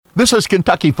This is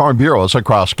Kentucky Farm Bureaus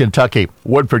across Kentucky.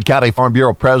 Woodford County Farm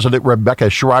Bureau President Rebecca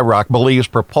Shryock believes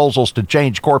proposals to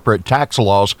change corporate tax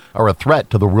laws are a threat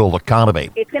to the rural economy.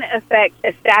 It's going to affect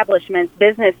establishments,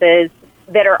 businesses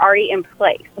that are already in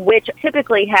place, which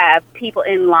typically have people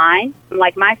in line,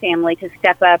 like my family, to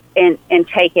step up and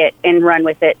take it and run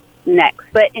with it next.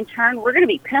 But in turn, we're going to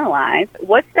be penalized.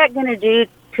 What's that going to do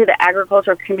to the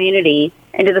agricultural community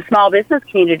and to the small business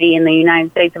community in the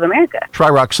United States of America?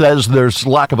 Shryock says there's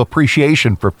lack of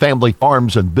appreciation for family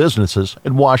farms and businesses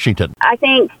in Washington. I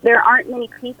think there aren't many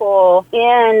people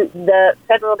in the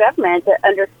federal government that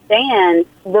understand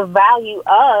the value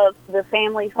of the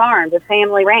family farm, the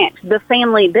family ranch, the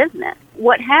family business.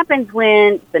 What happens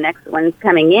when the next one's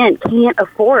coming in can't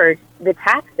afford the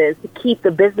taxes to keep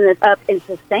the business up and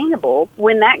sustainable?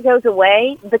 When that goes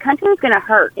away, the country is going to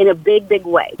hurt in a big, big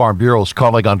way. Farm Bureau is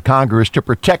calling on Congress to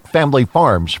protect family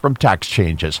farms from tax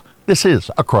changes. This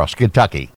is Across Kentucky.